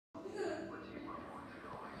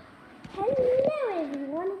Hello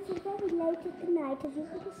everyone, it's very late at the night as you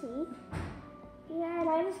can see. Yeah, and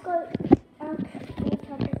I just got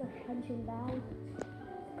top of a punching bag.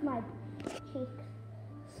 My cheeks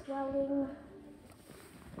swelling.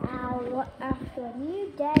 Ow, after a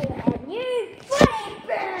new day and new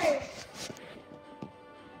flavors!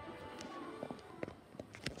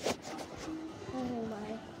 Oh my.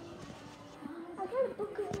 I got a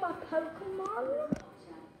book of my Pokemon.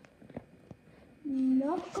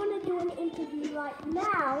 Not gonna do an interview right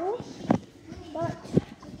now, but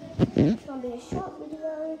it's gonna be a short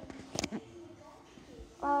video.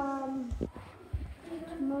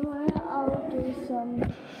 Tomorrow I'll do some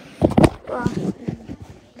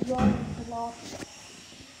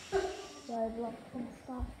Roblox and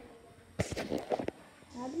stuff.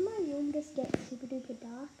 How did my room just get super duper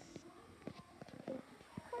dark? I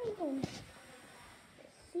can't even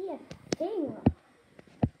see a thing.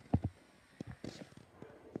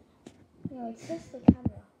 No, it's just the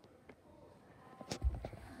camera.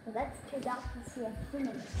 Well, that's too dark to see a thing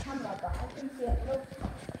in the camera, but I can see it. Look,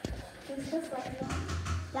 it's just like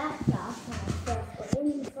that dark when I first got in.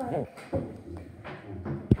 It's like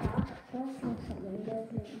dark first or something,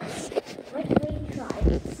 doesn't it? Let's retry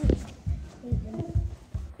it. See, even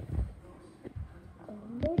a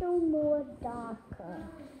little more darker.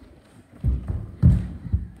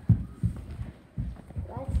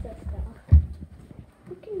 That's just dark.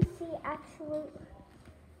 You can see absolute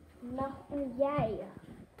nothing. Yay.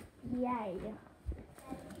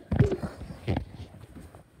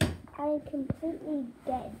 I'm completely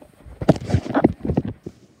dead.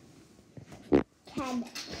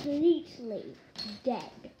 Completely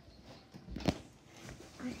dead.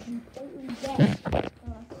 I'm completely dead.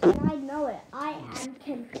 And I know it. I am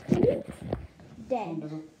completely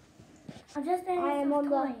dead. I am on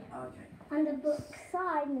the book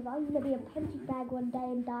side, and I'm going to be a punching bag one day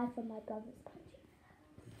and die from my brother's punching.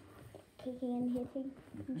 Kicking and hitting,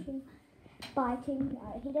 punching, biting.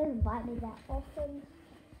 He doesn't bite me that often.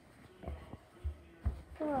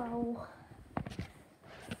 Oh.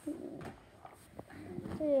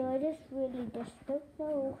 So I just really don't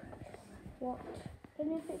know what. And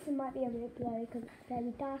if it might be a bit blurry because it's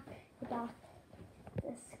very dark,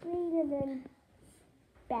 the screen, and then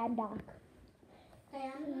bad dark.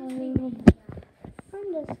 I'm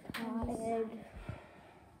just tired.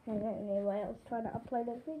 And anyway, I was trying to upload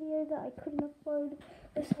a video that I couldn't upload.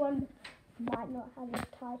 This one might not have a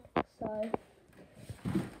type, so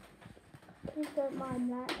please don't mind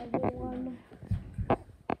that, everyone.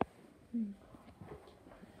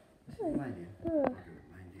 Hey,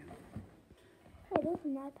 there's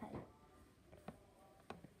an iPad.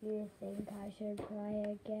 You think I should play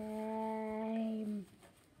a game?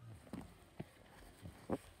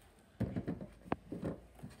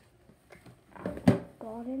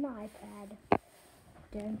 Got an iPad.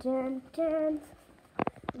 Dun dun dun.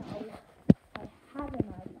 No, I have an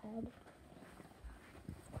iPad.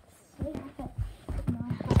 See, I have my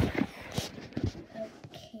house.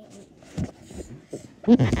 Okay. See?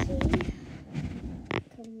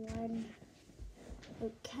 Come on.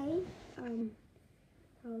 Okay.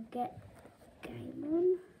 I'll get game on.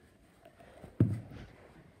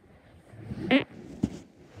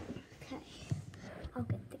 Okay. I'll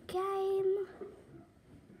get the game.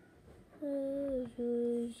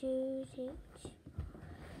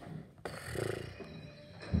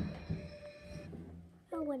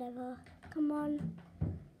 Oh, whatever. Come on.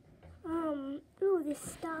 Oh, this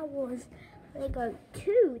Star Wars Lego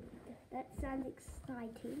 2. That sounds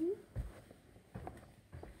exciting.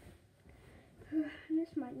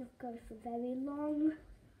 This might not go for very long.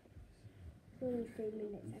 Only 3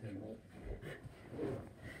 minutes, actually.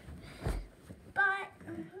 But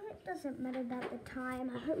it doesn't matter about the time.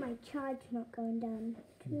 I hope my charge's not going down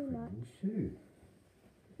too much.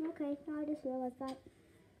 Okay, no, I just realized that.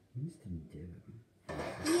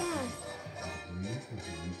 Yeah.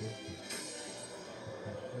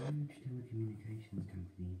 Huge telecommunications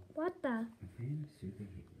company. What the? A fan of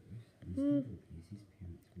superheroes, Mr. believes his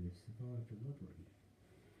parents would have survived a robbery.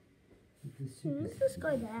 If the Let's just go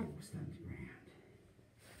there. forced underground.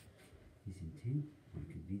 His intent on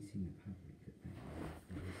convincing the public that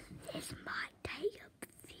This might take a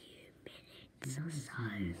few minutes or so.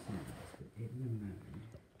 that Edwin Murray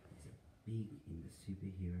is big in the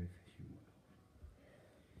superhero fashion world.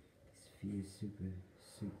 This fierce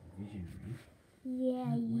supervisionary.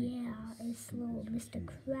 Yeah, it's little Mr.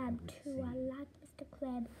 Crab too. I like Mr.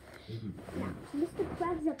 Crab. Now, Mr.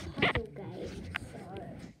 Crab's a puzzle game, so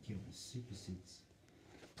Kill the super suits.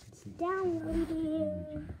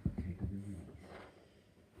 downloading. Capabilities.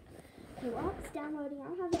 Okay, while it's downloading,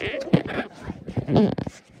 I'll have it.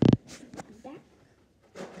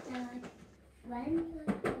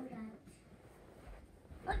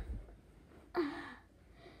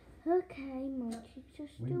 Okay, my cheeks are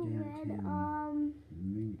still red.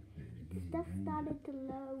 Stuff started to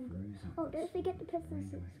load. Oh, don't forget to press the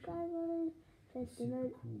subscribe button. Press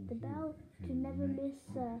the bell to never miss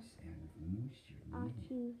our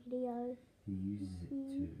two videos. He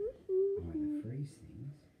uses it to either freeze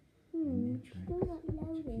things and Still not to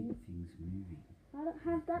loading. keep things moving. I don't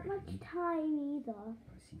have that much time either.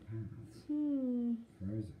 Icy paths.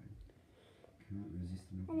 Frozen. Can't resist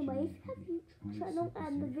an Anyways, opportunity. have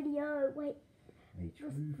you the video? Wait, this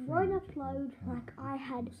won't upload. Like I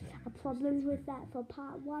had a problem with that for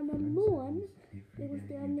part 1 and Moon. It was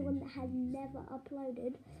the only one that had never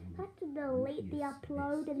uploaded. I had to delete the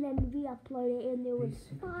upload and then re-upload it, and it was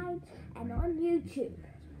fine and on YouTube.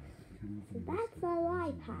 So that's a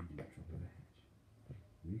life hack.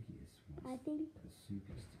 I think.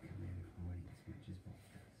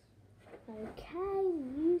 Okay,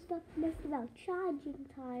 we used up most of our charging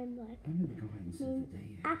time, like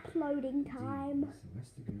uploading time.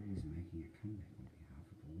 Elastigirl is making a comeback on behalf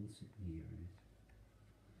of all superheroes.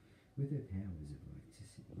 With her powers of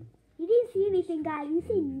electricity. You didn't see anything, guys. You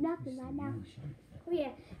see nothing right now. Oh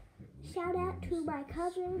yeah. Shout out to my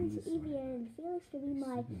cousins, Evie and Felix, to be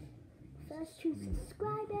my first 2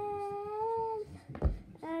 subscribers.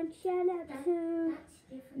 And shout out to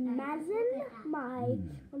Mazen,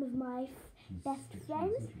 one of my best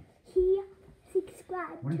friends. He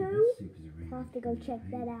subscribed too. I'll have to go check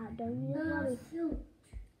that out, don't you worry.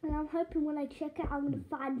 And I'm hoping when I check it, I'm going to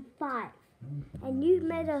find 5. And you've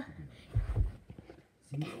made a...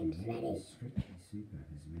 Game's ready.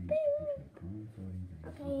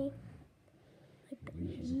 Okay.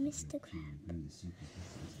 Mr. Crab.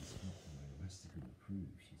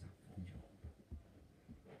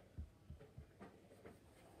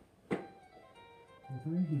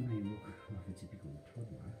 Although he may look like a typical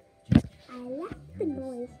toddler, I like the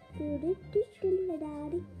noise. Everyone may look like many many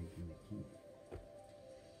powers,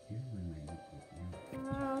 including laser eyes, the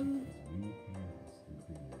ability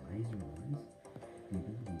to amplify, teleport,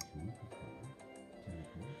 mimic,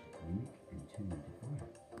 and turn into fire.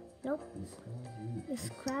 Nope. This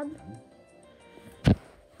crab.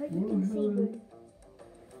 Hope you can see good.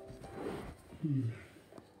 He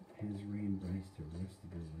has re-embraced her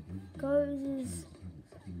Elastigirl identity. Goes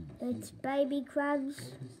it's baby crabs.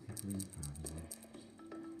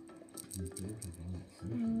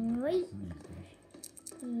 Wait.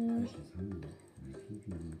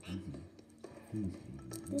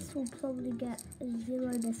 This will probably get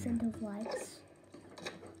 0% of likes.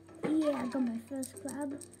 Yeah, I got my first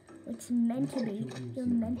crab. It's meant to be. You're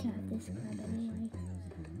meant to have this crab anyway.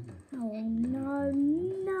 Oh no,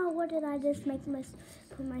 no! What did I just put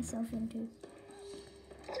myself into?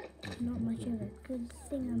 Not much of a good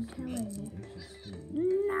thing, I'm telling you.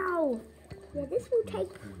 No! Yeah, this will take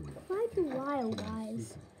quite a while,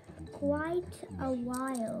 guys. Quite a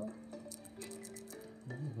while.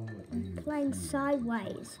 I'm playing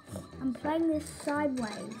sideways. I'm playing this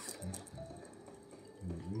sideways.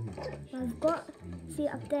 I've got, see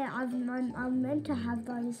up there, I'm meant to have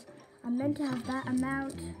those. I'm meant to have that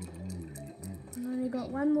amount. I've only got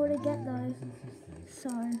 1 more to get though. So,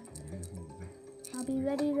 I'll be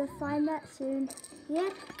ready to find that soon.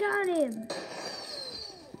 Yep, got him!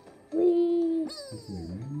 We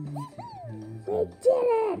did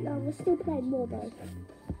it! No, we're still playing more though.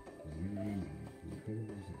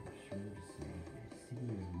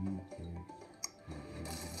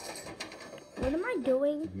 What am I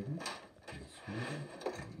doing?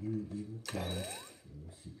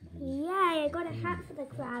 Yay, I got a hat for the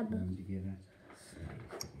crab.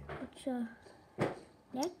 Which,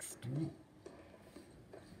 next?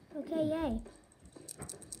 Okay, yay.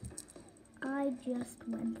 I just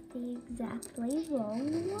went the exactly wrong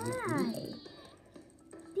way.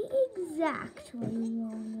 The exactly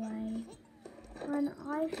wrong way. And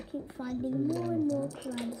I keep finding more and more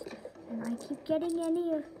crabs. And I keep getting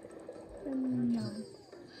any of them none.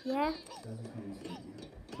 Yeah?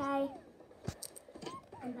 Okay.